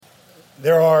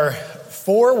There are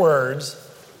 4 words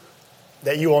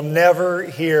that you will never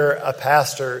hear a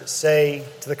pastor say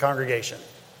to the congregation.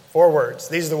 4 words.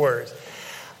 These are the words.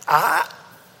 I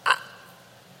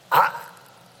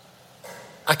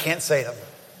can't say them.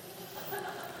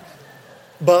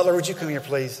 Butler, would you come here,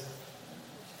 please?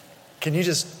 Can you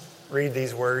just read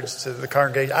these words to the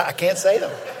congregation? I can't say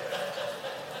them.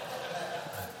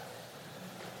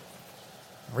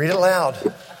 Read it loud. I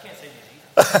can't say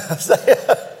these either. Say it.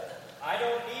 I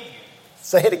don't need you.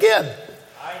 Say it again.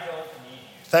 I don't need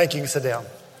you. Thank you. You can sit down.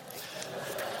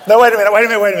 No, wait a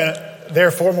minute. There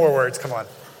are 4 more words. Come on.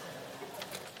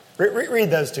 Read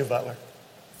those 2, Butler.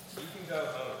 You can go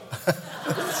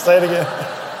home. Say it again.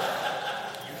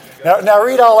 Now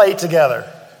read all 8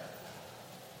 together.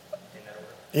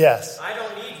 Yes. I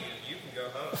don't need you. You can go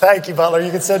home. Thank you, Butler.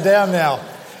 You can sit down now.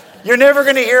 You're never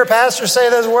going to hear a pastor say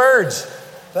those words.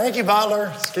 Thank you,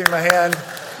 Butler. Just give him a hand.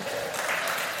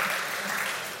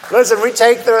 Listen, we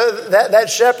take that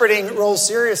shepherding role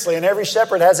seriously, and every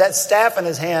shepherd has that staff in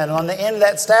his hand, and on the end of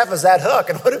that staff is that hook.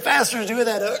 And what do pastors do with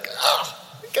that hook?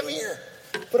 Come here.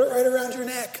 Put it right around your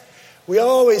neck. We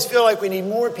always feel like we need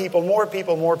more people.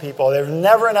 There's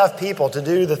never enough people to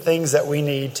do the things that we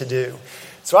need to do.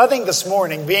 So I think this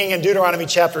morning, being in Deuteronomy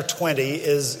chapter 20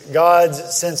 is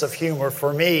God's sense of humor,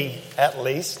 for me at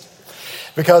least.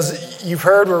 Because you've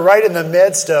heard we're right in the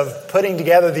midst of putting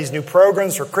together these new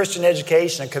programs for Christian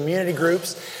education and community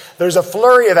groups. There's a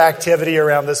flurry of activity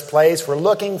around this place. We're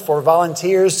looking for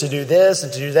volunteers to do this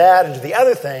and to do that and to the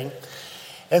other thing.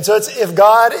 And so it's if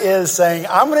God is saying,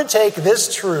 I'm going to take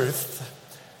this truth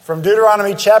from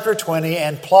Deuteronomy chapter 20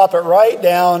 and plop it right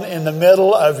down in the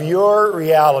middle of your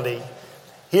reality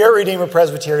here at Redeemer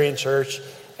Presbyterian Church,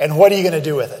 and what are you going to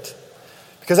do with it?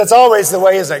 Because that's always the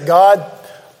way, isn't it? God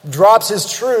drops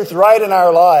His truth right in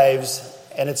our lives,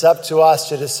 and it's up to us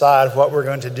to decide what we're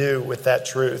going to do with that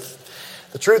truth.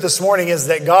 The truth this morning is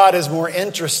that God is more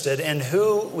interested in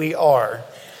who we are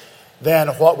than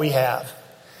what we have.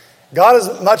 God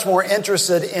is much more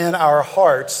interested in our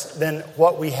hearts than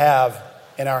what we have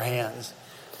in our hands.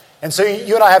 And so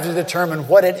you and I have to determine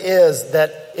what it is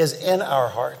that is in our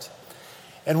heart.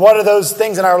 And what are those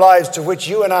things in our lives to which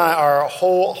you and I are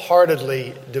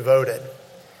wholeheartedly devoted?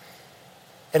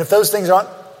 And if those things aren't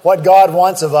what God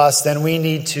wants of us, then we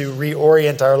need to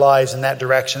reorient our lives in that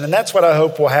direction. And that's what I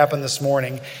hope will happen this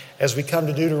morning as we come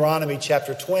to Deuteronomy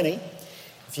chapter 20.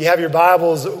 If you have your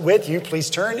Bibles with you, please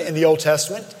turn in the Old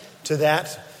Testament to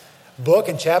that book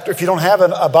and chapter. If you don't have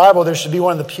a Bible, there should be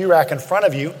one in the pew rack in front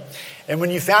of you. And when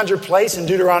you found your place in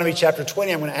Deuteronomy chapter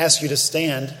 20, I'm going to ask you to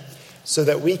stand so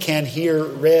that we can hear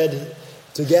read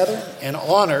together and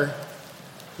honor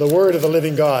the word of the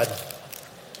living God.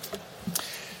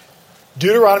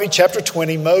 Deuteronomy chapter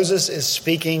 20, Moses is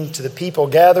speaking to the people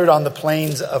gathered on the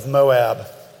plains of Moab.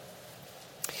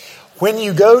 When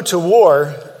you go to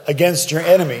war against your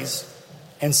enemies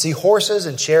and see horses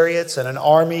and chariots and an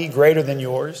army greater than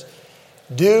yours,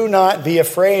 do not be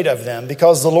afraid of them,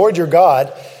 because the Lord your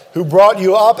God, who brought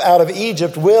you up out of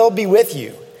Egypt, will be with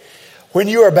you. When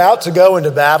you are about to go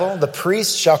into battle, the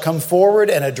priest shall come forward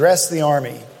and address the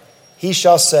army. He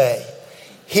shall say,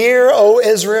 Hear, O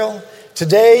Israel,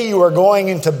 today you are going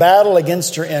into battle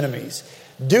against your enemies.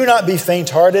 Do not be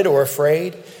faint-hearted or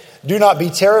afraid. Do not be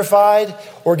terrified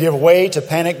or give way to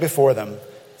panic before them.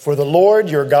 For the Lord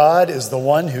your God is the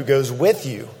one who goes with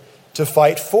you to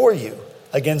fight for you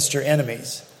against your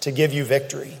enemies, to give you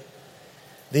victory.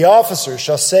 The officer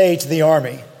shall say to the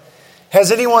army,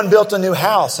 Has anyone built a new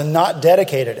house and not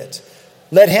dedicated it?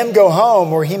 Let him go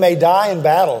home, or he may die in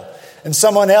battle, and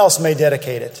someone else may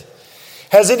dedicate it.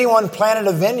 Has anyone planted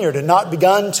a vineyard and not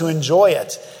begun to enjoy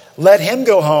it? Let him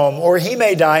go home, or he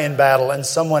may die in battle, and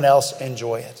someone else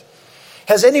enjoy it.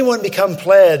 Has anyone become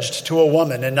pledged to a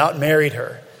woman and not married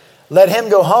her? Let him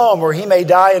go home, or he may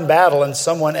die in battle, and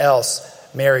someone else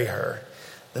marry her.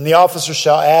 Then the officer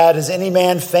shall add, Is any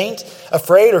man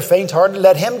afraid or faint-hearted?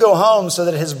 Let him go home, so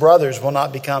that his brothers will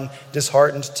not become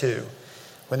disheartened too.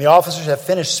 When the officers have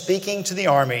finished speaking to the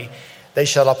army, they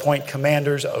shall appoint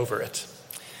commanders over it.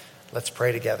 Let's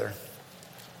pray together.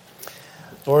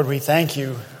 Lord, we thank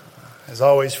you, as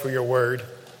always, for your word.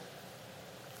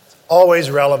 It's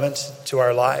always relevant to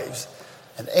our lives.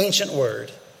 An ancient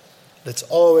word that's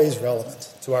always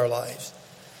relevant to our lives.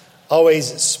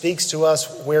 Always speaks to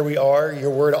us where we are. Your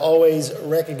word always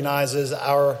recognizes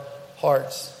our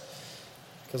hearts.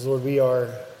 Because, Lord,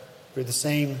 we're the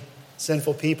same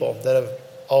sinful people that have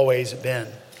always been.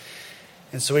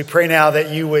 And so we pray now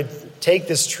that you would take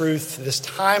this truth, this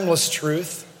timeless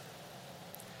truth,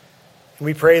 and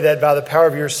we pray that by the power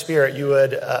of your Spirit, you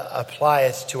would apply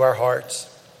it to our hearts.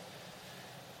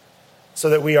 so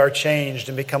that we are changed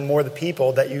and become more the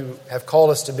people that you have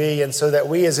called us to be, and so that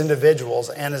we as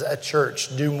individuals and as a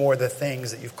church do more the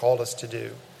things that you've called us to do.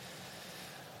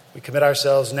 We commit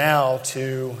ourselves now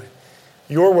to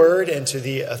your word and to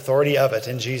the authority of it.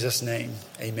 In Jesus' name,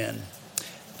 amen.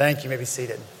 Thank you. You may be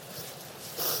seated.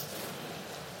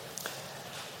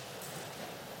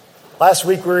 Last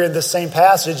week we were in the same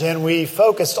passage and we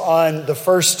focused on the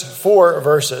first 4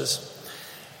 verses.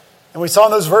 And we saw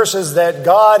in those verses that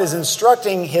God is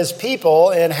instructing his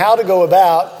people in how to go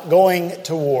about going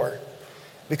to war.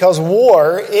 Because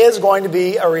war is going to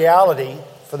be a reality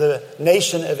for the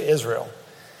nation of Israel.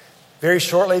 Very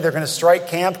shortly they're going to strike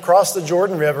camp, cross the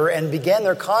Jordan River, and begin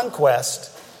their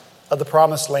conquest of the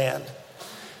promised land.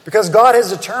 Because God has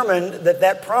determined that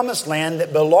that promised land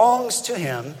that belongs to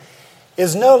him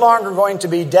is no longer going to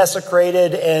be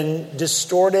desecrated and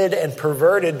distorted and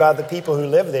perverted by the people who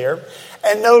live there.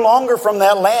 And no longer from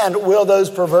that land will those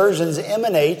perversions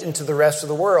emanate into the rest of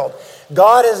the world.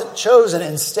 God has chosen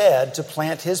instead to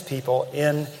plant his people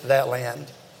in that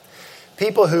land.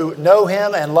 People who know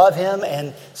him and love him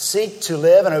and seek to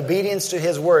live in obedience to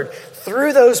his word.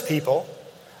 Through those people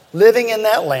living in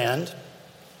that land,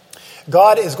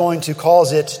 God is going to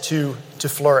cause it to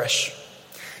flourish.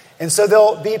 And so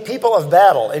there'll be people of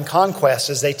battle and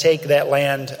conquest as they take that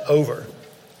land over.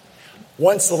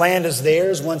 Once the land is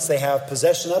theirs, once they have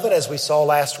possession of it, as we saw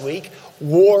last week,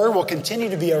 war will continue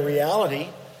to be a reality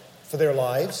for their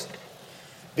lives.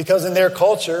 Because in their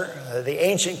culture, the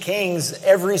ancient kings,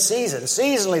 every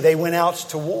seasonally they went out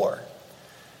to war.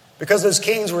 Because those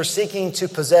kings were seeking to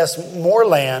possess more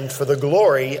land for the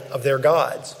glory of their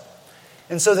gods.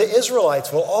 And so the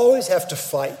Israelites will always have to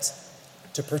fight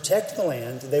to protect the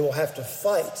land. They will have to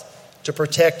fight to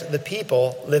protect the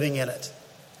people living in it.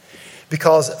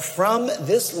 Because from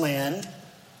this land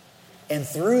and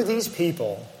through these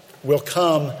people will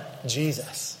come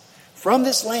Jesus. From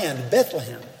this land,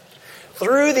 Bethlehem,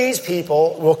 through these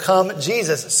people will come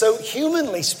Jesus. So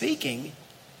humanly speaking,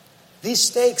 these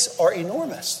stakes are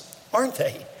enormous, aren't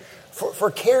they?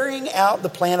 For carrying out the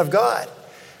plan of God.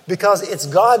 Because it's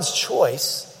God's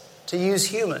choice to use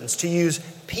humans, to use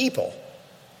people,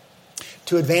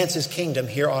 to advance his kingdom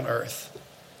here on earth.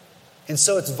 And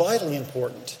so it's vitally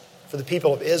important for the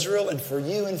people of Israel and for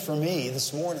you and for me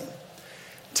this morning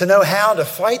to know how to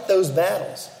fight those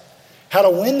battles, how to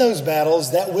win those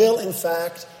battles that will in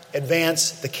fact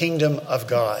advance the kingdom of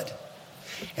God.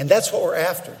 And that's what we're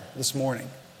after this morning.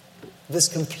 This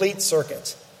complete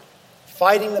circuit.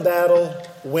 Fighting the battle,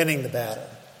 winning the battle.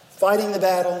 Fighting the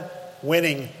battle,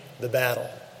 winning the battle.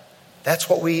 That's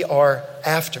what we are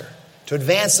after. To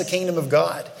advance the kingdom of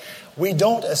God. We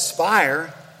don't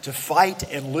aspire to fight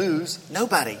and lose.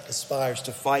 Nobody aspires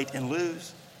to fight and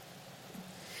lose.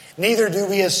 Neither do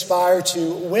we aspire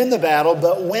to win the battle,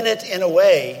 but win it in a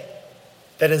way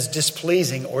that is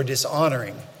displeasing or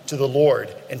dishonoring to the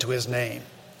Lord and to his name.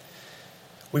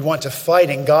 We want to fight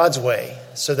in God's way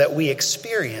so that we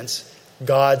experience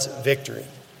God's victory.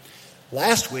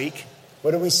 Last week,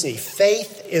 what did we see?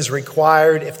 Faith is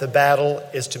required if the battle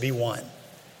is to be won.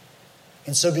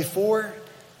 And so before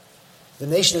the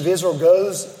nation of Israel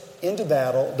goes into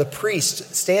battle, the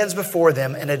priest stands before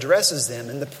them and addresses them.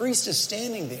 And the priest is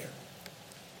standing there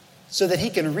so that he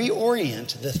can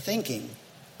reorient the thinking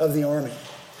of the army,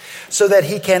 so that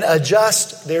he can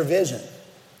adjust their vision.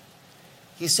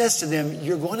 He says to them,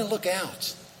 you're going to look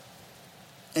out,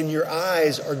 and your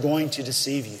eyes are going to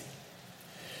deceive you.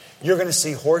 You're going to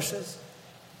see horses.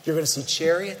 You're going to see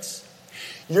chariots.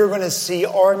 You're going to see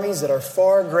armies that are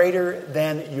far greater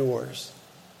than yours.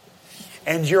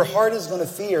 And your heart is going to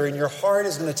fear, and your heart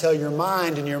is going to tell your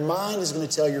mind, and your mind is going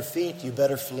to tell your feet, you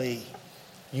better flee.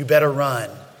 You better run.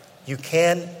 You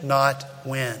cannot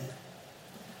win.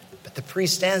 But the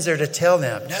priest stands there to tell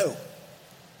them, no.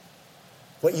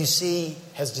 What you see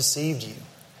has deceived you.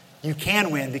 You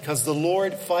can win because the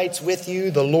Lord fights with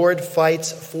you. The Lord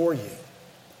fights for you.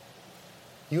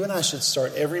 You and I should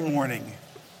start every morning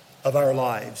of our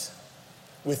lives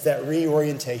with that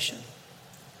reorientation.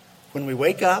 When we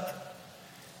wake up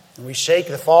and we shake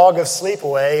the fog of sleep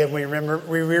away and we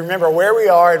remember where we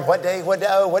are and what do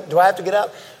I have to get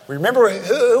up? Remember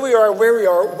who we are and where we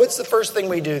are. What's the first thing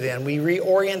we do then? We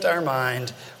reorient our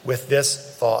mind with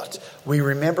this thought. We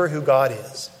remember who God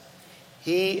is.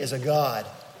 He is a God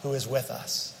who is with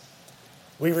us.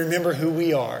 We remember who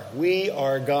we are. We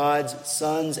are God's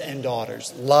sons and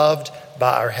daughters, loved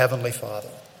by our Heavenly Father.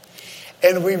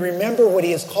 And we remember what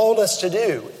He has called us to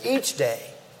do each day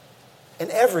and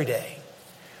every day,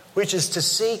 which is to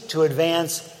seek to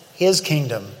advance His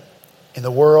kingdom in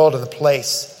the world and the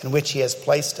place in which He has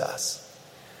placed us.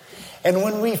 And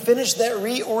when we finish that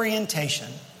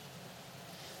reorientation,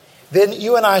 then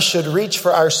you and I should reach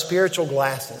for our spiritual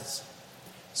glasses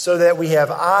so that we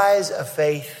have eyes of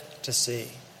faith to see.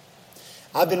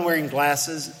 I've been wearing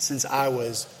glasses since I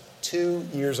was 2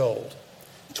 years old.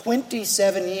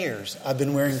 27 years I've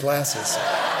been wearing glasses.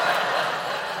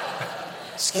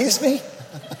 Excuse me?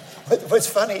 What's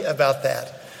funny about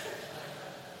that?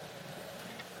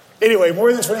 Anyway,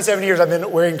 more than 27 years I've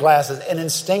been wearing glasses, and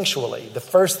instinctually, the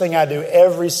first thing I do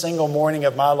every single morning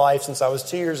of my life since I was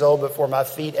 2 years old, before my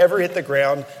feet ever hit the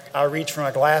ground, I reach for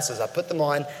my glasses. I put them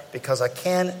on because I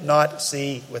cannot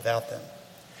see without them.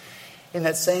 In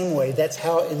that same way, that's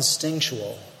how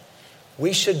instinctual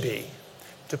we should be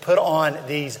to put on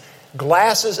these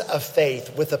glasses of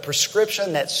faith with a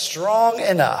prescription that's strong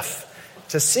enough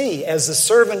to see, as the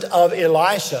servant of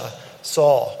Elisha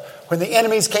saw. When the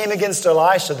enemies came against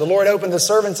Elisha, the Lord opened the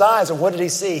servant's eyes, and what did he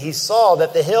see? He saw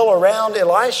that the hill around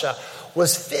Elisha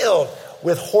was filled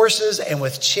with horses and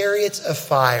with chariots of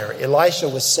fire. Elisha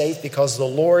was safe because the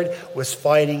Lord was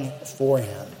fighting for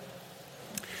him.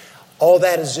 All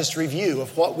that is just a review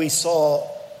of what we saw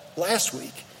last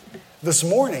week. This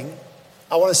morning,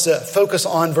 I want us to focus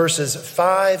on verses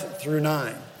 5 through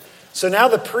 9. So now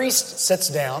the priest sits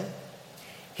down.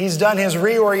 He's done his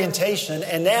reorientation,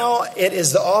 and now it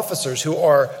is the officers who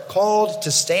are called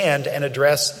to stand and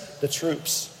address the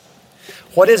troops.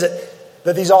 What is it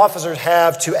that these officers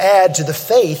have to add to the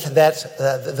faith that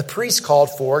the priest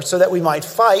called for so that we might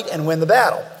fight and win the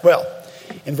battle? Well,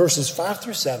 in verses 5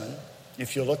 through 7,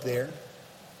 if you'll look there,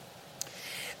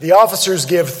 the officers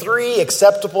give 3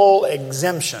 acceptable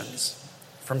exemptions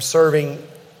from serving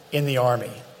in the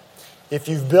army. If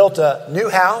you've built a new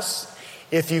house,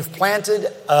 if you've planted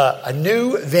a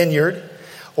new vineyard,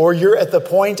 or you're at the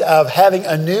point of having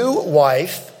a new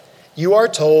wife, you are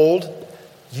told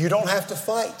you don't have to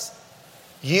fight.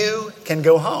 You can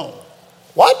go home.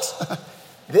 What?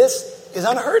 This is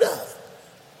unheard of.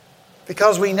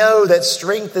 Because we know that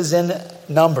strength is in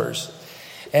numbers.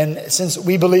 And since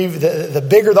we believe the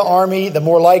bigger the army, the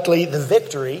more likely the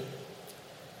victory,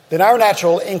 then our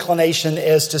natural inclination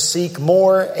is to seek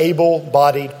more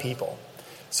able-bodied people.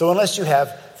 So unless you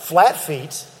have flat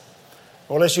feet,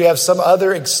 or unless you have some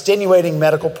other extenuating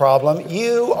medical problem,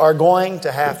 you are going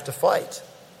to have to fight.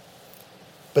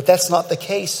 But that's not the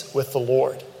case with the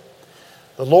Lord.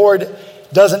 The Lord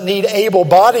doesn't need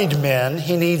able-bodied men.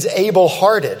 He needs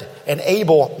able-hearted and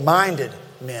able-minded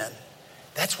men.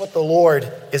 That's what the Lord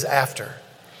is after.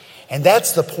 And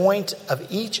that's the point of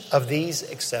each of these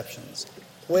exceptions.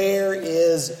 Where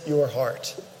is your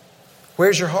heart?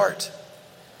 Where's your heart?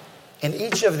 In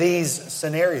each of these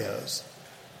scenarios,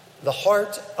 the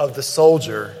heart of the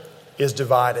soldier is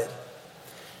divided.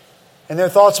 And their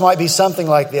thoughts might be something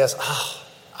like this.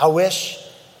 I wish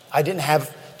I didn't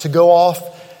have to go off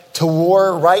to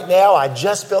war right now. I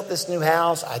just built this new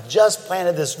house. I just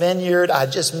planted this vineyard. I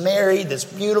just married this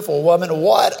beautiful woman.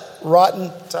 What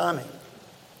rotten timing.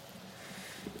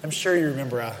 I'm sure you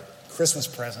remember a Christmas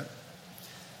present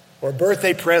or a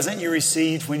birthday present you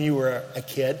received when you were a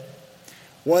kid.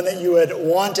 One that you had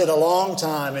wanted a long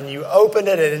time, and you opened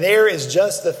it, and there is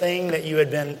just the thing that you had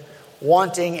been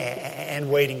wanting and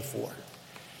waiting for.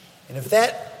 And if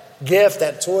that gift,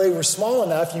 that toy, were small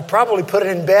enough, you probably put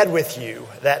it in bed with you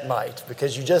that night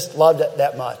because you just loved it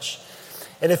that much.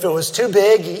 And if it was too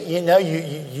big,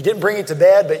 you didn't bring it to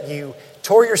bed, but you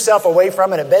tore yourself away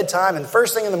from it at bedtime, and the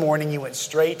first thing in the morning, you went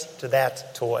straight to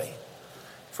that toy.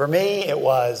 For me, it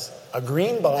was a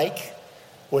green bike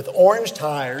with orange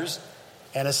tires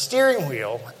and a steering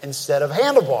wheel instead of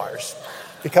handlebars,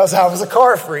 because I was a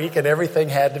car freak and everything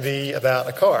had to be about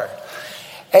a car.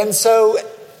 And so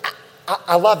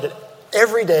I loved it.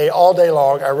 Every day, all day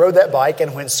long, I rode that bike,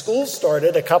 and when school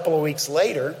started a couple of weeks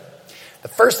later, the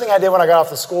first thing I did when I got off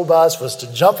the school bus was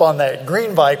to jump on that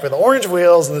green bike with the orange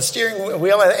wheels and the steering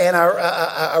wheel, and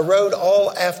I rode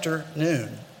all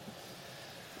afternoon.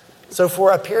 So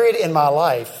for a period in my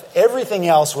life, everything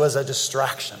else was a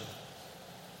distraction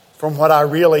from what I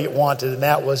really wanted, and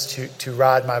that was to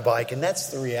ride my bike. And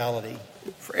that's the reality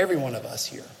for every one of us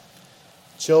here.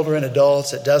 Children,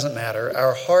 adults, it doesn't matter.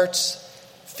 Our hearts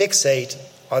fixate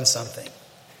on something.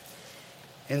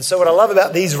 And so what I love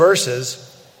about these verses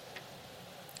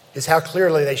is how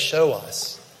clearly they show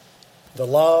us the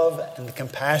love and the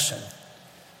compassion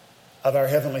of our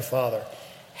Heavenly Father.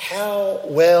 How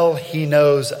well He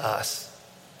knows us.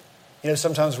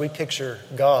 Sometimes we picture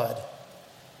God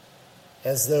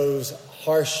as those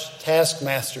harsh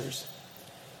taskmasters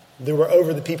that were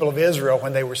over the people of Israel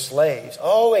when they were slaves.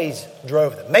 Always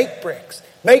drove them. Make bricks.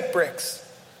 Make bricks.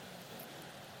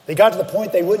 They got to the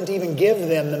point they wouldn't even give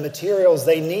them the materials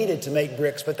they needed to make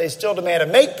bricks, but they still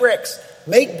demanded, make bricks,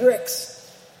 make bricks.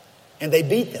 And they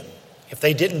beat them if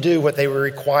they didn't do what they were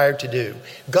required to do.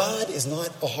 God is not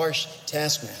a harsh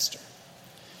taskmaster.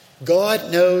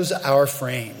 God knows our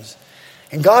frames.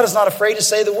 And God is not afraid to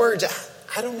say the words,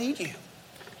 I don't need you.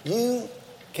 You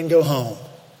can go home.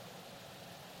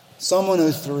 Psalm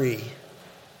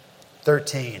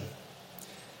 103:13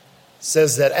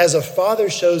 says that as a father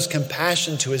shows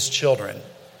compassion to his children,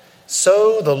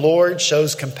 so the Lord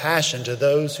shows compassion to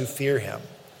those who fear him.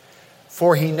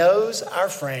 For he knows our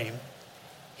frame.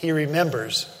 He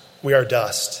remembers we are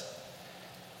dust.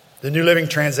 The New Living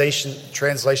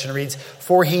Translation reads,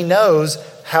 for he knows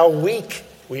how weak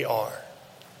we are.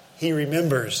 He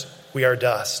remembers we are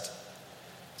dust.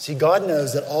 See, God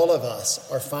knows that all of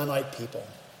us are finite people.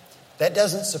 That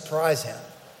doesn't surprise him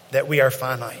that we are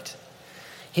finite.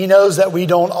 He knows that we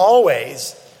don't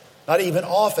always, not even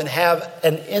often, have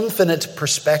an infinite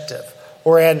perspective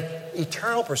or an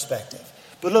eternal perspective.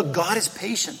 But look, God is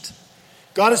patient.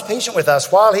 God is patient with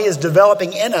us while he is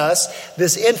developing in us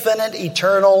this infinite,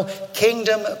 eternal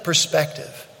kingdom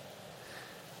perspective.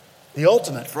 The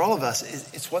ultimate for all of us is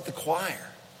it's what the choir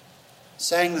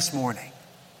sang this morning.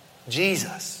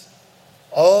 Jesus.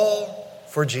 All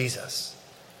for Jesus.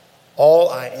 All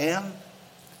I am,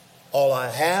 all I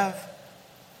have,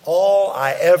 all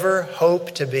I ever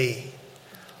hope to be.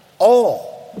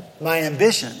 All my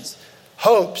ambitions,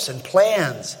 hopes, and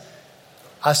plans,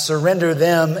 I surrender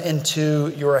them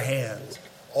into your hands.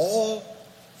 All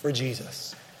for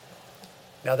Jesus.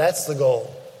 Now that's the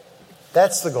goal.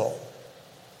 That's the goal.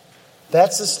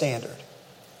 That's the standard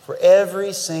for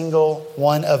every single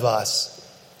one of us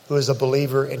who is a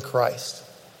believer in Christ.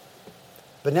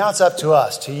 But now it's up to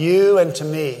us, to you and to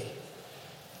me,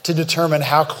 to determine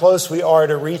how close we are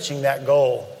to reaching that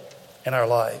goal in our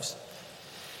lives.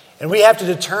 And we have to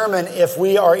determine if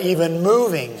we are even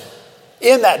moving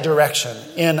in that direction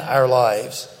in our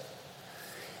lives.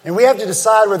 And we have to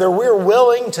decide whether we're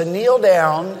willing to kneel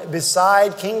down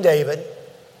beside King David,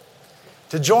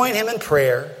 to join him in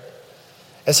prayer,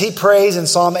 as he prays in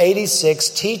Psalm 86,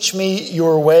 teach me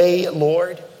your way,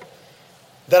 Lord,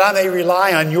 that I may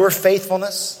rely on your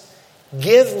faithfulness.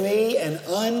 Give me an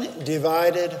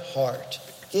undivided heart.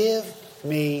 Give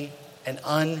me an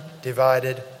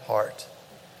undivided heart.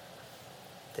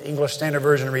 The English Standard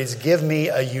Version reads, give me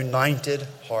a united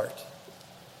heart.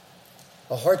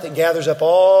 A heart that gathers up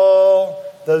all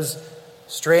those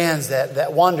strands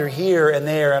that wander here and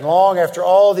there. And long after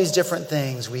all these different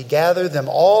things, we gather them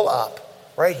all up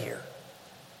right here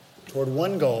toward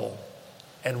one goal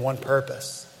and one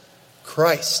purpose.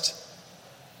 Christ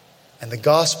and the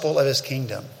gospel of his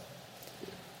kingdom.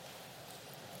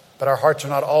 But our hearts are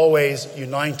not always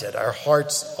united. Our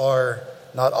hearts are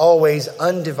not always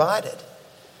undivided.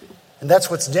 And that's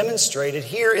what's demonstrated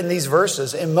here in these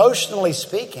verses. Emotionally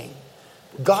speaking,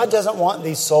 God doesn't want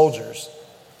these soldiers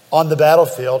on the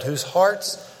battlefield whose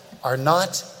hearts are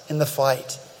not in the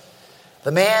fight.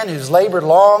 The man who's labored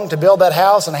long to build that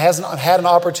house and hasn't had an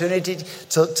opportunity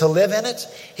to live in it,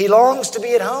 he longs to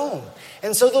be at home.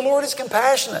 And so the Lord is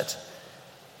compassionate.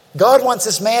 God wants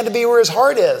this man to be where his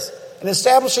heart is and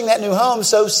establishing that new home,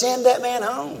 so send that man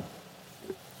home.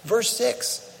 Verse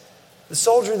 6, the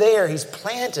soldier there, he's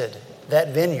planted that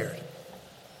vineyard.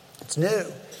 It's new.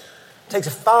 It takes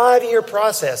a 5-year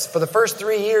process. For the first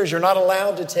 3 years, you're not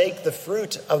allowed to take the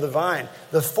fruit of the vine.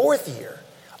 The 4th year,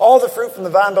 all the fruit from the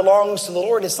vine belongs to the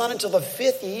Lord. It's not until the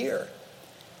 5th year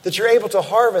that you're able to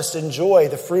harvest and enjoy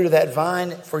the fruit of that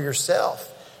vine for yourself.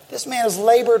 This man has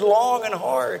labored long and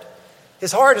hard.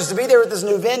 His heart is to be there with this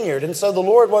new vineyard. And so the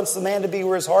Lord wants the man to be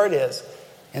where his heart is.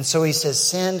 And so he says,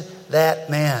 send that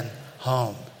man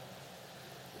home.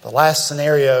 The last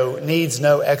scenario needs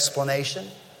no explanation.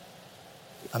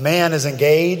 A man is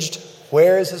engaged.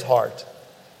 Where is his heart?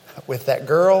 With that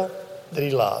girl that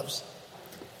he loves.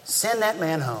 Send that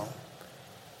man home.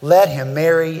 Let him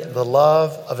marry the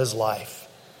love of his life.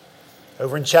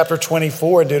 Over in chapter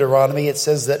 24 in Deuteronomy, it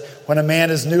says that when a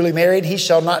man is newly married, he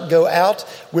shall not go out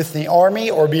with the army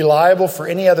or be liable for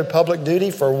any other public duty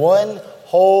for 1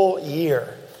 whole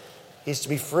year. He's to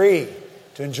be free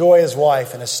to enjoy his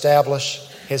wife and establish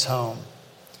his home.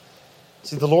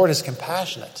 See, the Lord is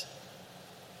compassionate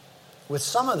with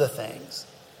some of the things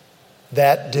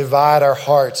that divide our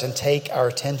hearts and take our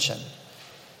attention.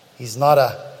 He's not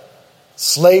a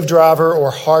slave driver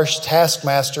or harsh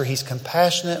taskmaster. He's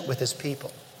compassionate with his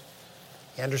people.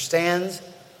 He understands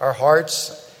our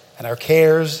hearts and our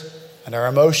cares and our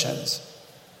emotions.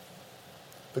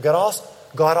 But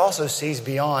God also sees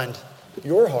beyond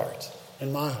your heart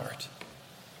and my heart.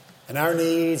 and our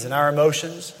needs and our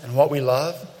emotions and what we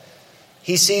love.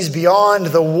 He sees beyond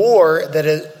the war that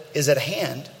is at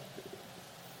hand.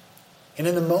 And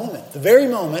in the moment, the very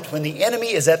moment when the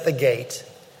enemy is at the gate,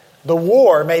 the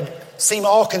war may seem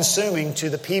all-consuming to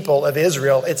the people of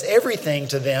Israel. It's everything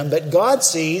to them. But God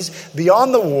sees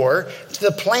beyond the war to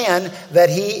the plan that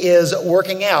He is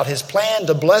working out, His plan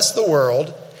to bless the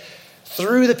world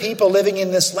through the people living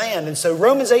in this land. And so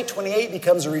Romans 8:28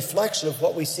 becomes a reflection of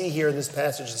what we see here in this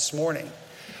passage this morning.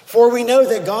 For we know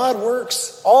that God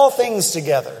works all things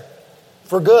together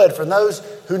for good for those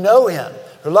who know Him,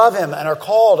 who love Him, and are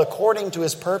called according to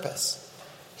His purpose.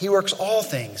 He works all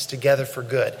things together for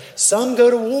good. Some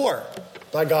go to war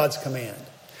by God's command.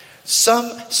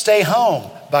 Some stay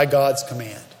home by God's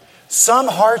command. Some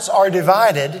hearts are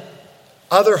divided.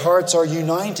 Other hearts are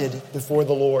united before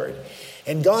the Lord.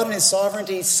 And God in His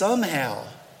sovereignty somehow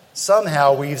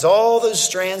weaves all those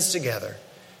strands together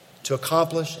to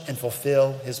accomplish and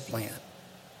fulfill His plan.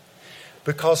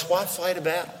 Because why fight a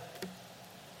battle?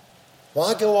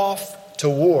 Why go off to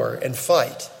war and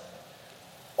fight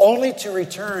only to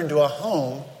return to a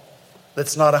home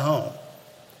that's not a home,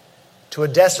 to a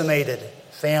decimated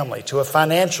family, to a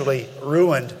financially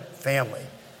ruined family,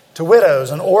 to widows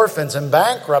and orphans and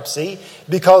bankruptcy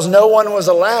because no one was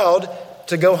allowed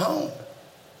to go home?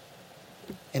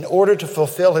 In order to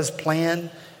fulfill His plan,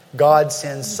 God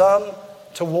sends some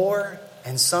to war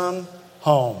and some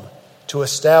home to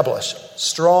establish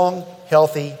strong,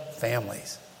 healthy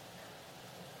families.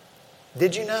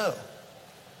 Did you know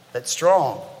that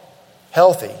strong,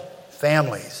 healthy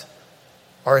families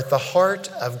are at the heart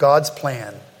of God's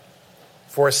plan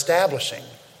for establishing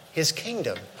His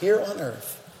kingdom here on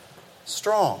earth?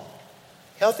 Strong,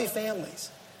 healthy families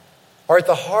are at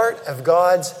the heart of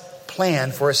God's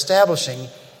plan for establishing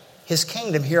His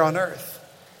kingdom here on earth.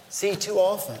 See, too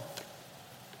often,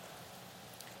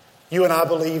 you and I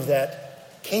believe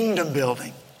that kingdom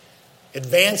building,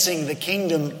 advancing the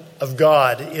kingdom of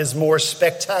God, is more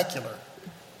spectacular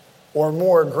or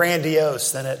more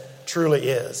grandiose than it truly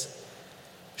is.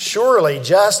 Surely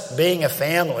just being a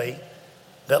family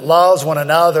that loves one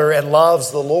another and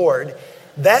loves the Lord,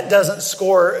 that doesn't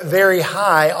score very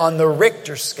high on the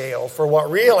Richter scale for what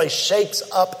really shakes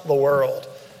up the world,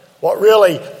 what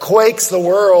really quakes the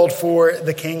world for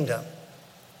the kingdom.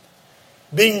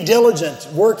 Being diligent,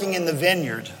 working in the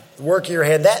vineyard, the work of your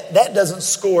hand, that doesn't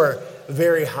score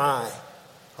very high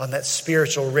on that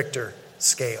spiritual Richter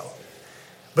scale.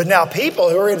 But now people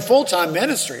who are in full-time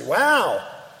ministry, wow.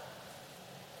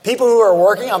 People who are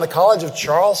working on the College of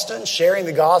Charleston, sharing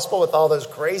the gospel with all those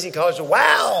crazy colleges,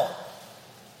 wow.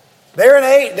 They're an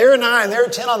 8, they're a 9, they're a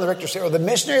 10 on the Richter scale. The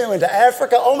missionary went to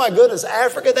Africa, oh my goodness,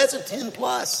 Africa, that's a 10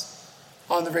 plus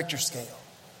on the Richter scale.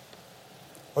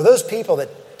 Or those people that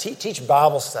teach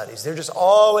Bible studies, they're just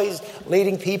always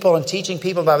leading people and teaching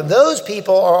people about it. Those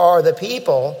people are the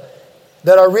people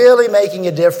that are really making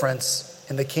a difference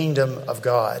in the kingdom of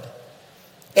God.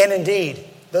 And indeed,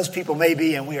 those people may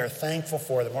be, and we are thankful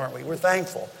for them, aren't we? We're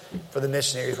thankful for the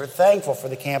missionaries. We're thankful for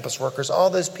the campus workers, all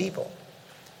those people.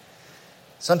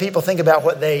 Some people think about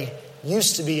what they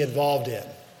used to be involved in.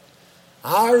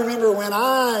 I remember when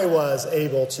I was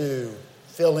able to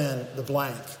fill in the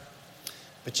blank.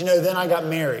 But then I got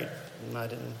married and I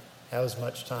didn't have as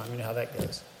much time. You know how that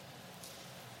goes.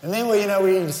 And then,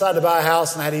 we decided to buy a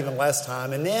house and I had even less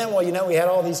time. And then, we had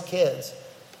all these kids.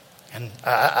 And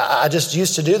I just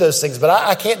used to do those things. But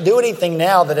I can't do anything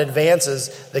now that advances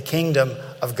the kingdom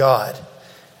of God.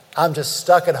 I'm just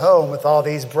stuck at home with all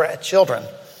these children.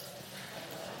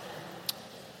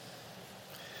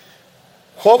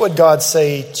 What would God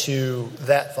say to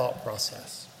that thought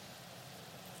process?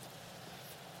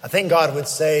 I think God would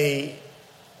say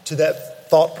to that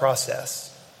thought process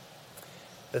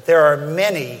that there are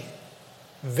many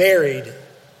varied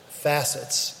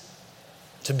facets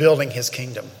to building His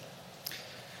kingdom.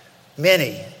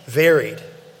 Many varied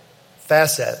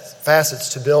facets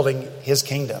to building His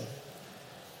kingdom.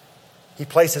 He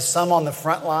places some on the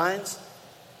front lines.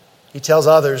 He tells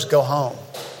others, go home.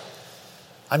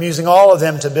 I'm using all of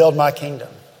them to build my kingdom.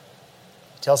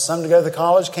 He tells some to go to the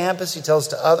college campus. He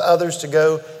tells others to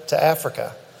go to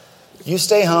Africa. You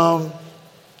stay home.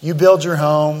 You build your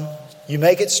home. You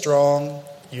make it strong.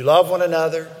 You love one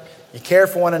another. You care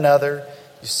for one another.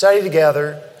 You study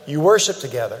together. You worship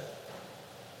together.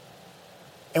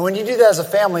 And when you do that as a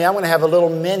family, I'm going to have a little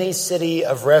mini city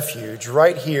of refuge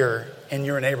right here in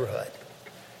your neighborhood.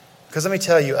 Because let me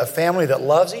tell you, a family that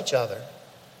loves each other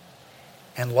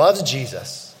and loves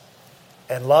Jesus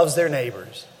and loves their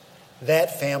neighbors,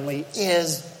 that family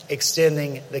is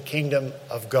extending the kingdom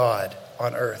of God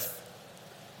on earth.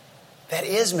 That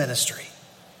is ministry.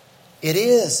 It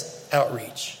is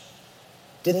outreach.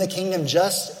 Didn't the kingdom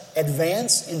just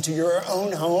advance into your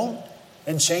own home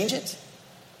and change it?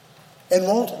 And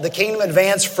won't the kingdom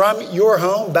advance from your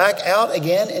home back out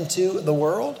again into the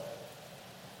world?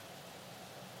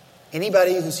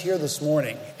 Anybody who's here this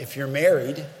morning, if you're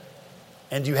married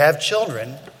and you have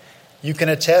children, you can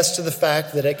attest to the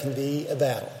fact that it can be a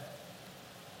battle.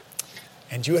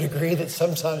 And you would agree that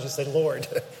sometimes you say, Lord,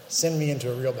 send me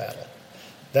into a real battle.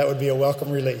 That would be a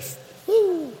welcome relief.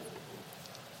 Woo!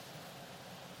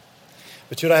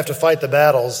 But you don't have to fight the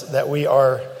battles that we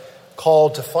are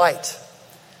called to fight.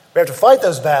 We have to fight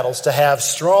those battles to have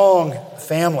strong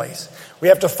families. We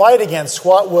have to fight against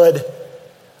what would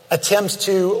attempt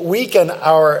to weaken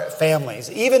our families.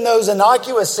 Even those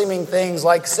innocuous seeming things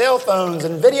like cell phones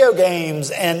and video games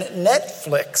and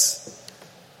Netflix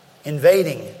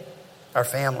invading our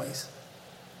families.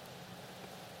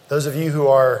 Those of you who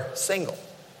are single,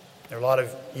 there are a lot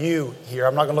of you here.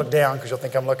 I'm not going to look down because you'll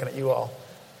think I'm looking at you all.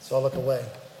 So I'll look away.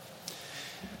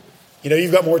 You know,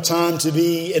 you've got more time to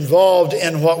be involved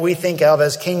in what we think of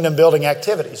as kingdom building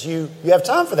activities. You have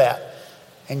time for that.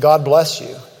 And God bless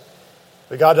you.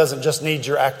 But God doesn't just need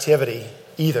your activity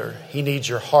either. He needs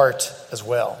your heart as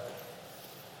well.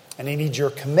 And He needs your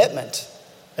commitment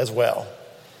as well.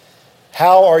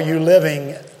 How are you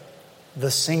living the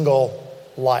single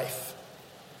life?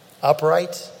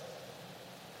 Upright?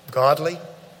 Godly?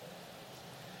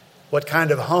 What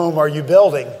kind of home are you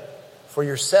building for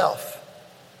yourself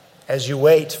as you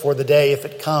wait for the day, if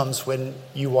it comes, when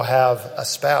you will have a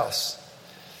spouse?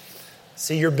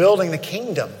 See, you're building the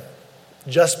kingdom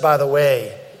just by the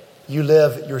way you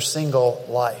live your single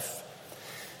life.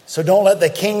 So don't let the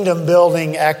kingdom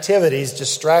building activities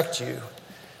distract you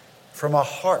from a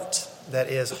heart that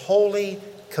is wholly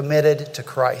committed to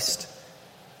Christ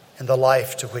and the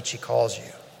life to which He calls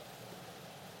you.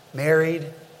 Married,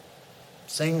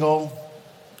 single,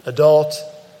 adult,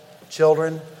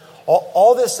 children,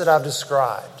 all this that I've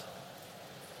described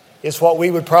is what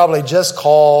we would probably just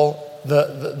call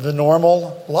the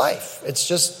normal life. It's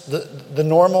just the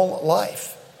normal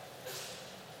life.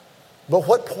 But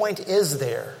what point is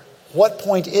there? What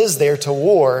point is there to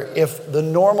war if the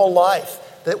normal life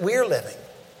that we're living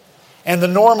and the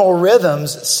normal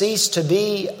rhythms cease to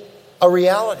be a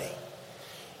reality?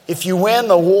 If you win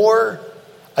the war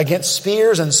against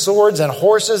spears and swords and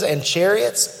horses and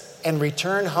chariots and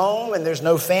return home and there's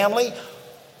no family,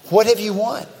 what have you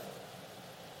won?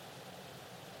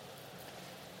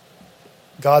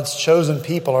 God's chosen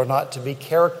people are not to be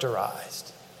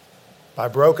characterized by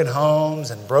broken homes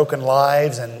and broken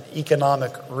lives and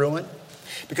economic ruin,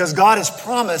 because God has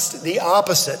promised the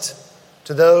opposite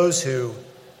to those who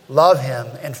love Him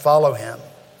and follow Him.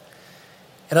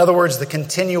 In other words, the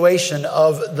continuation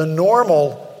of the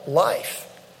normal life.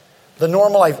 The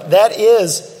normal life, that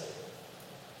is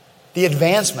the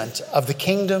advancement of the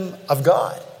kingdom of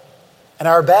God. And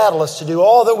our battle is to do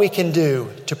all that we can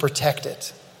do to protect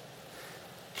it.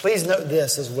 Please note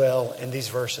this as well in these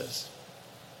verses,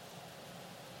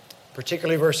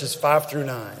 particularly verses 5 through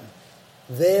 9.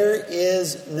 There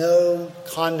is no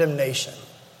condemnation.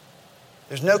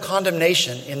 There's no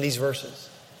condemnation in these verses.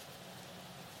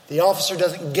 The officer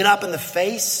doesn't get up in the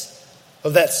face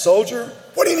of that soldier.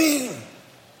 What do you mean?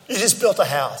 You just built a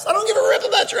house. I don't give a rip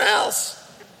about your house.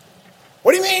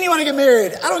 What do you mean you want to get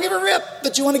married? I don't give a rip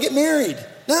that you want to get married.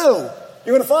 No,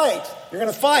 you're going to fight. You're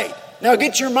going to fight. Now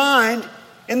get your mind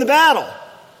in the battle.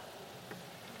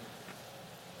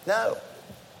 No.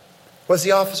 What does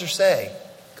the officer say?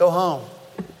 Go home.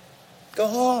 Go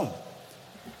home.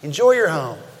 Enjoy your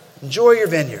home. Enjoy your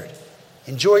vineyard.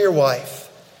 Enjoy your wife.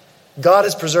 God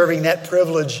is preserving that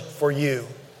privilege for you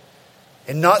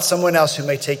and not someone else who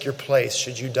may take your place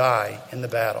should you die in the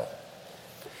battle.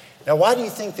 Now, why do you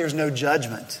think there's no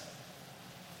judgment?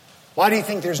 Why do you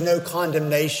think there's no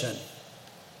condemnation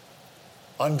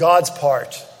on God's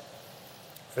part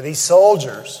for these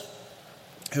soldiers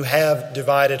who have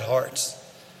divided hearts?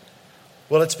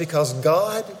 Well, it's because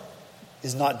God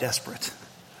is not desperate.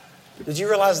 Did you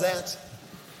realize that?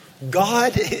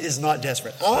 God is not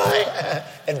desperate. I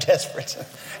am desperate.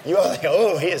 You all think,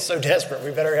 oh, he is so desperate.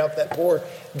 We better help that poor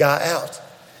guy out.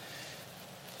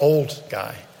 Old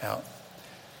guy out.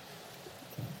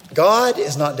 God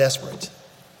is not desperate.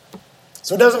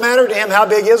 So it doesn't matter to him how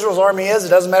big Israel's army is. It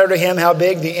doesn't matter to him how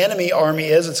big the enemy army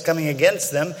is that's coming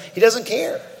against them. He doesn't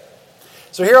care.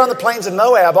 So here on the plains of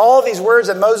Moab, all these words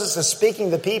that Moses is speaking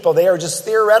to the people, they are just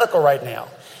theoretical right now.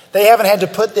 They haven't had to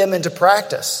put them into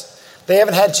practice. They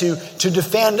haven't had to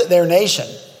defend their nation.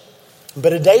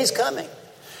 But a day's coming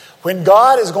when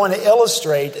God is going to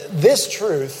illustrate this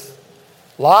truth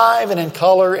live and in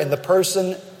color in the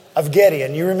person of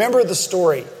Gideon. You remember the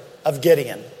story of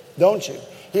Gideon, don't you?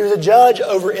 He was a judge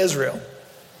over Israel.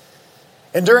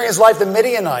 And during his life, the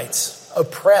Midianites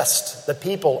oppressed the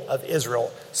people of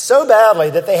Israel so badly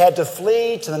that they had to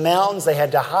flee to the mountains. They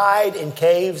had to hide in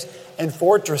caves and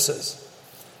fortresses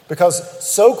because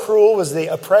so cruel was the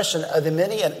oppression of the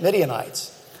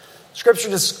Midianites. Scripture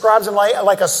describes them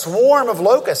like a swarm of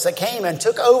locusts that came and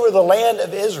took over the land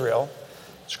of Israel.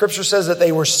 Scripture says that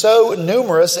they were so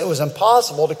numerous it was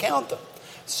impossible to count them.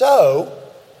 So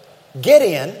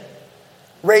Gideon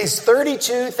raised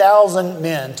 32,000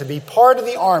 men to be part of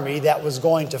the army that was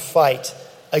going to fight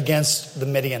against the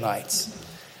Midianites.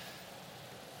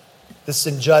 This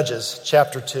is in Judges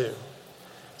chapter 2.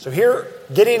 So here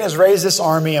Gideon has raised this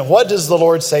army, and what does the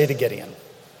Lord say to Gideon?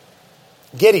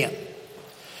 Gideon,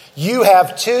 you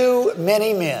have too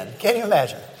many men. Can you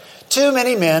imagine? Too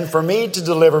many men for me to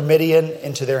deliver Midian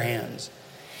into their hands.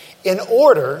 In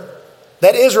order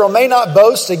that Israel may not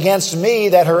boast against me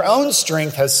that her own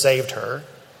strength has saved her,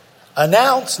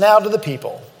 announce now to the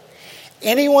people,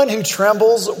 anyone who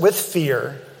trembles with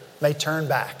fear may turn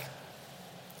back.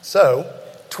 So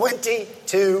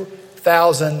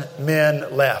 22,000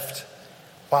 men left,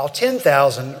 while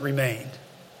 10,000 remained.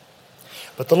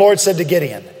 But the Lord said to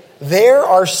Gideon, there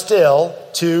are still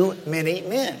too many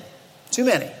men. Too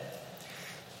many.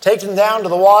 Take them down to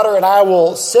the water, and I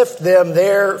will sift them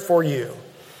there for you.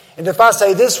 And if I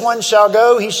say this one shall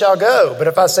go, he shall go. But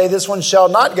if I say this one shall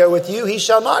not go with you, he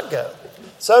shall not go.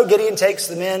 So Gideon takes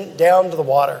the men down to the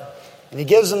water, and he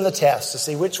gives them the test to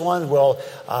see which one will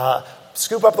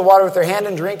scoop up the water with their hand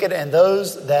and drink it, and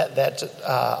those that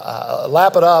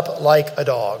lap it up like a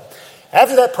dog.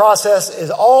 After that process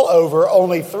is all over,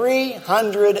 only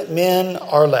 300 men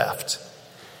are left.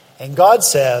 And God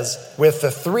says, with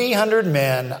the 300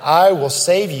 men, I will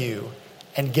save you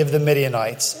and give the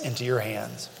Midianites into your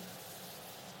hands.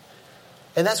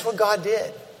 And that's what God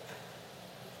did.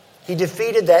 He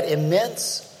defeated that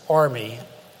immense army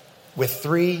with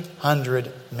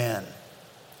 300 men.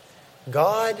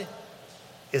 God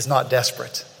is not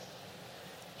desperate.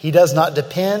 He does not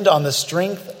depend on the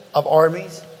strength of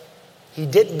armies. He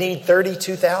didn't need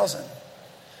 32,000.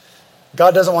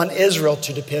 God doesn't want Israel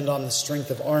to depend on the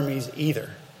strength of armies either,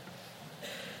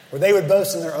 where they would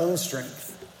boast in their own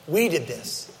strength. We did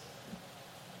this.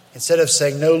 Instead of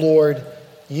saying, no, Lord,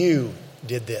 you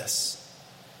did this.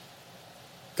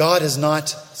 God is not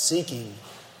seeking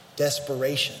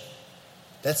desperation.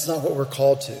 That's not what we're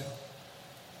called to.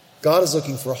 God is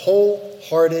looking for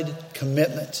wholehearted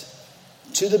commitment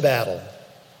to the battle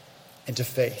and to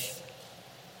faith.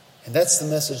 And that's the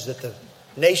message that the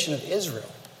nation of Israel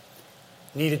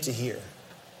needed to hear.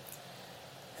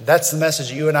 And that's the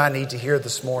message you and I need to hear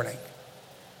this morning.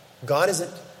 God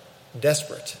isn't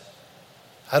desperate.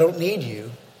 I don't need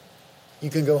you. You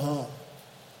can go home.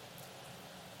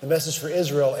 The message for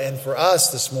Israel and for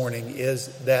us this morning is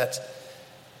that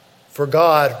for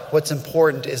God, what's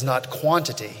important is not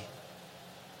quantity,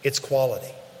 it's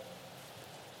quality.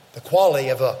 The quality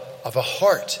of a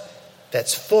heart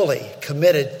that's fully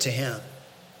committed to Him.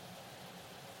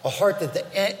 A heart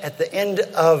that at the end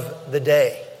of the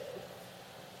day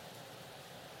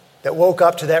that woke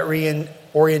up to that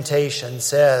reorientation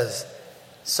says,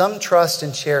 some trust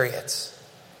in chariots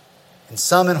and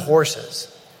some in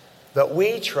horses, but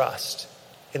we trust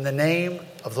in the name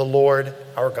of the Lord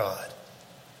our God.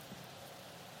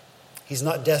 He's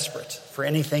not desperate for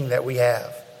anything that we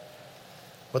have.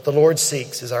 What the Lord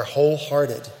seeks is our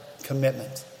wholehearted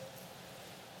commitment.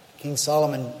 King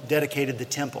Solomon dedicated the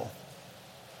temple.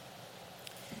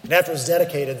 And after it was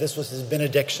dedicated, this was his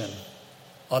benediction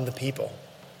on the people.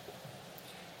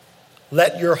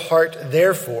 Let your heart,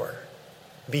 therefore,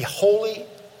 be wholly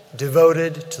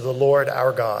devoted to the Lord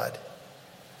our God,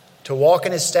 to walk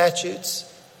in His statutes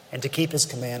and to keep His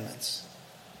commandments.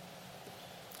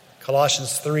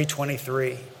 Colossians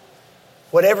 3:23.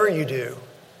 Whatever you do,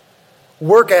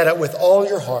 work at it with all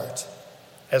your heart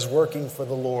as working for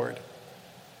the Lord.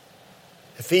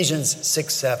 Ephesians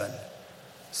 6:7.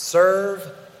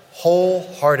 Serve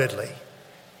wholeheartedly,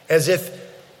 as if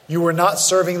you were not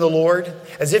serving the Lord,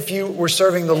 as if you were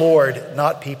serving the Lord,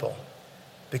 not people.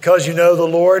 Because you know the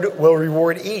Lord will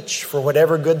reward each for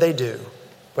whatever good they do,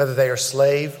 whether they are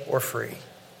slave or free.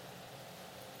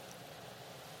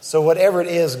 So whatever it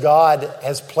is God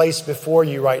has placed before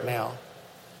you right now,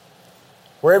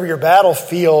 wherever your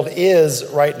battlefield is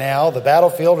right now, the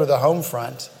battlefield or the home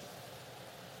front,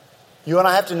 you and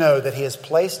I have to know that He has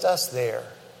placed us there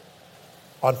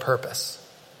on purpose.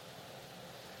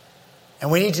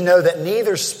 And we need to know that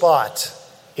neither spot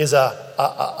is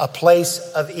a place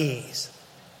of ease.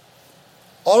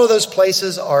 All of those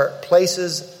places are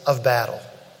places of battle.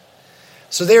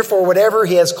 So therefore, whatever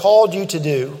he has called you to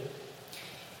do,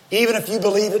 even if you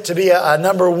believe it to be a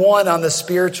number 1 on the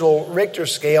spiritual Richter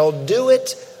scale, do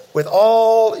it with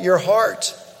all your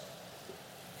heart.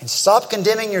 And stop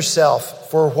condemning yourself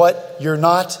for what you're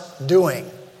not doing.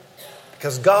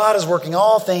 Because God is working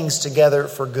all things together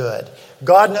for good.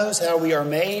 God knows how we are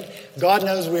made. God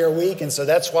knows we are weak. And so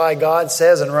that's why God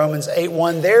says in Romans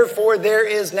 8:1, therefore there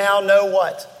is now no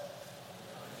what?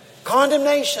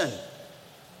 Condemnation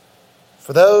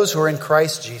for those who are in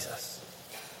Christ Jesus.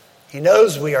 He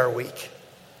knows we are weak.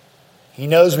 He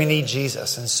knows we need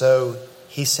Jesus. And so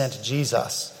he sent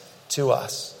Jesus to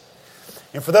us.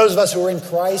 And for those of us who are in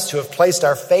Christ, who have placed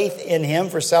our faith in him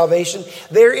for salvation,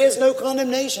 there is no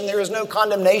condemnation. There is no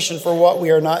condemnation for what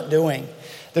we are not doing.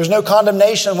 There's no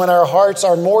condemnation when our hearts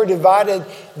are more divided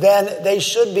than they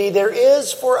should be. There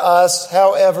is for us,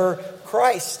 however,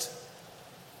 Christ.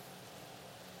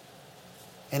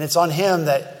 And it's on him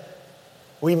that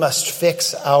we must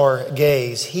fix our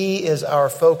gaze. He is our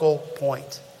focal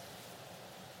point.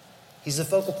 He's the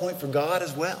focal point for God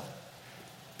as well.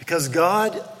 Because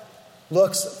God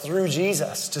looks through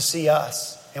Jesus to see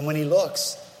us. And when he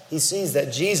looks, he sees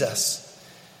that Jesus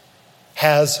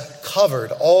has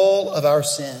covered all of our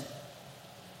sin.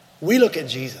 We look at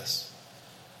Jesus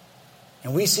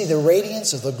and we see the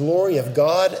radiance of the glory of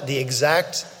God, the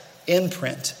exact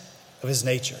imprint of his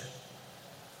nature.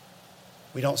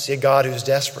 We don't see a God who's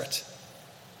desperate.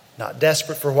 Not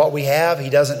desperate for what we have. He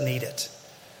doesn't need it.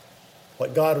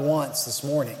 What God wants this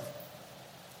morning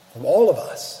from all of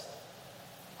us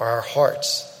are our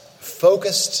hearts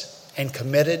focused and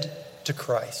committed to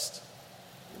Christ.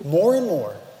 More and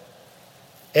more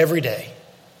every day,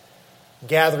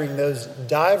 gathering those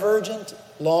divergent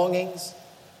longings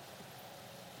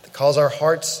that cause our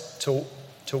hearts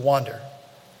to wander,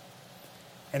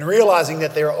 and realizing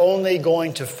that they're only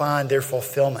going to find their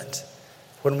fulfillment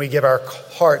when we give our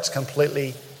hearts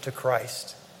completely to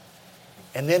Christ.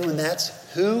 And then when that's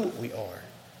who we are,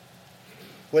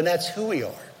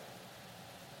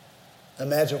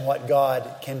 imagine what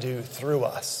God can do through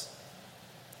us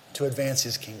to advance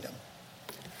his kingdom.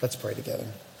 Let's pray together.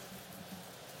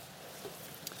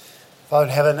 Father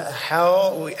in heaven,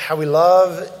 how we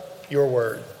love your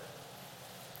word.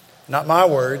 Not my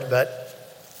word, but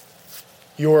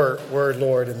your word,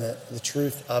 Lord, and the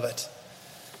truth of it.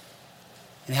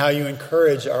 And how you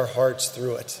encourage our hearts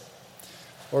through it.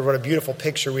 Lord, what a beautiful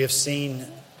picture we have seen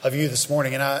of you this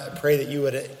morning. And I pray that you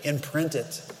would imprint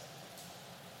it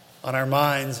on our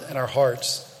minds and our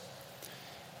hearts.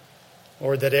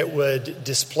 Lord, that it would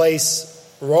displace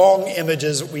wrong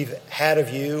images we've had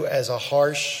of you as a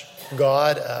harsh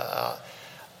God,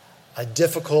 a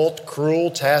difficult,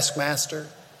 cruel taskmaster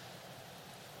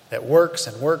that works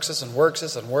and works us and works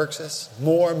us and works us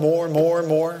more and more and more and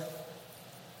more.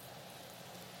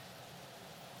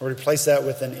 Lord, replace that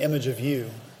with an image of you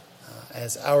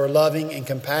as our loving and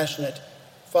compassionate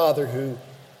Father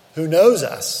who knows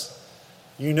us.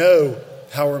 You know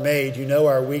how we're made. You know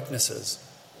our weaknesses.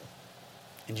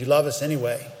 And you love us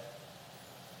anyway.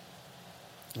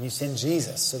 And you send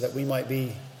Jesus so that we might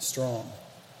be strong.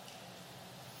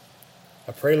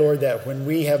 I pray, Lord, that when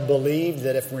we have believed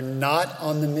that if we're not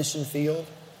on the mission field,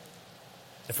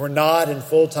 if we're not in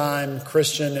full-time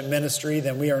Christian ministry,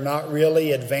 then we are not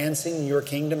really advancing your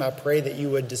kingdom. I pray that you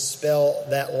would dispel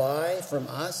that lie from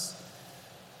us.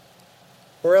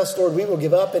 Or else, Lord, we will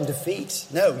give up in defeat.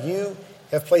 No, you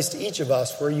have placed each of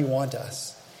us where you want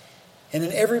us. And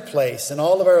in every place, in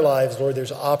all of our lives, Lord,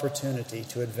 there's opportunity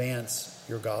to advance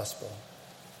your gospel.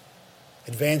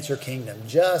 Advance your kingdom.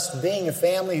 Just being a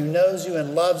family who knows you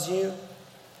and loves you,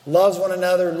 loves one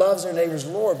another, loves their neighbors.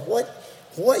 Lord,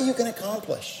 what you can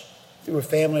accomplish through a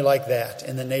family like that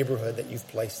in the neighborhood that you've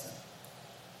placed them.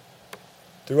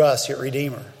 Through us here at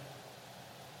Redeemer.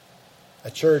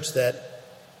 A church that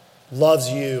loves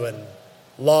you and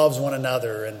loves one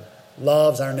another and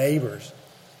loves our neighbors.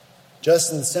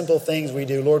 Just in the simple things we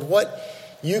do. Lord, what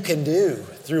you can do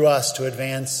through us to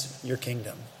advance your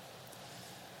kingdom.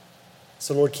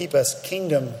 So, Lord, keep us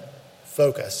kingdom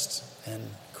focused and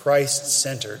Christ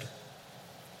centered.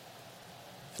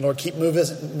 And Lord, keep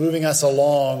moving us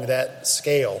along that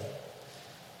scale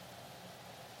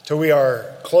till we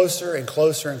are closer and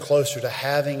closer and closer to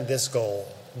having this goal.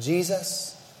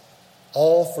 Jesus,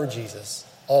 all for Jesus,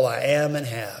 all I am and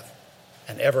have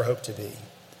and ever hope to be.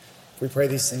 We pray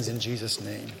these things in Jesus'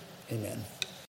 name. Amen.